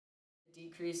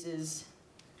Decreases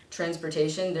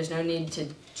transportation. There's no need to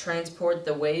transport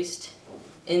the waste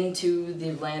into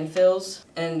the landfills.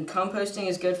 And composting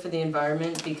is good for the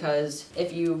environment because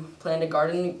if you plant a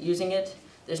garden using it,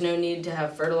 there's no need to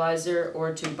have fertilizer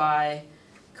or to buy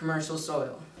commercial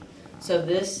soil. So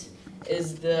this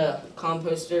is the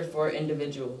composter for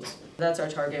individuals. That's our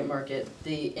target market,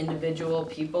 the individual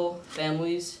people,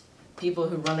 families, people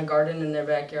who run a garden in their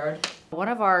backyard. One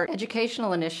of our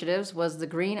educational initiatives was the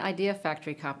Green Idea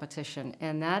Factory competition,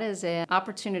 and that is an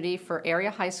opportunity for area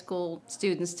high school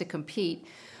students to compete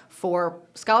for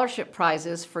scholarship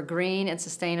prizes for green and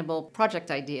sustainable project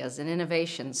ideas and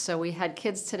innovations. So we had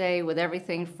kids today with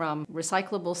everything from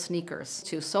recyclable sneakers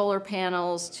to solar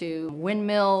panels to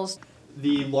windmills.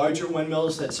 The larger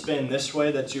windmills that spin this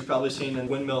way that you've probably seen in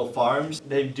windmill farms,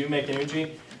 they do make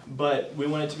energy, but we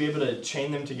wanted to be able to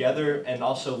chain them together and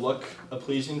also look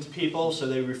pleasing to people so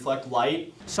they reflect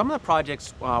light. Some of the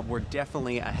projects were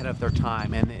definitely ahead of their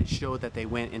time, and it showed that they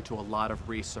went into a lot of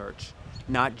research,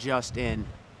 not just in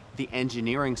the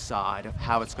engineering side of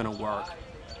how it's going to work,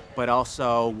 but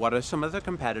also what are some of the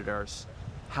competitors,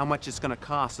 how much it's going to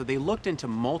cost. So they looked into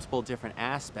multiple different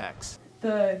aspects.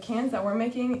 The cans that we're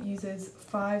making uses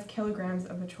 5 kilograms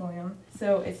of petroleum,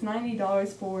 so it's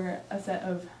 $90 for a set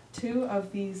of 2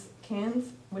 of these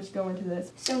cans, which go into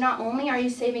this. So not only are you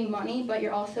saving money, but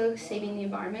you're also saving the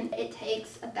environment. It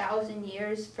takes 1,000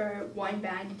 years for one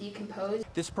bag to decompose.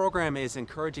 This program is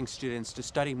encouraging students to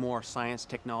study more science,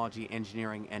 technology,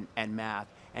 engineering, and math,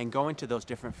 and go into those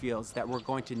different fields that we're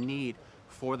going to need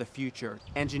for the future.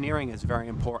 Engineering is very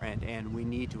important, and we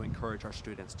need to encourage our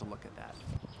students to look at that.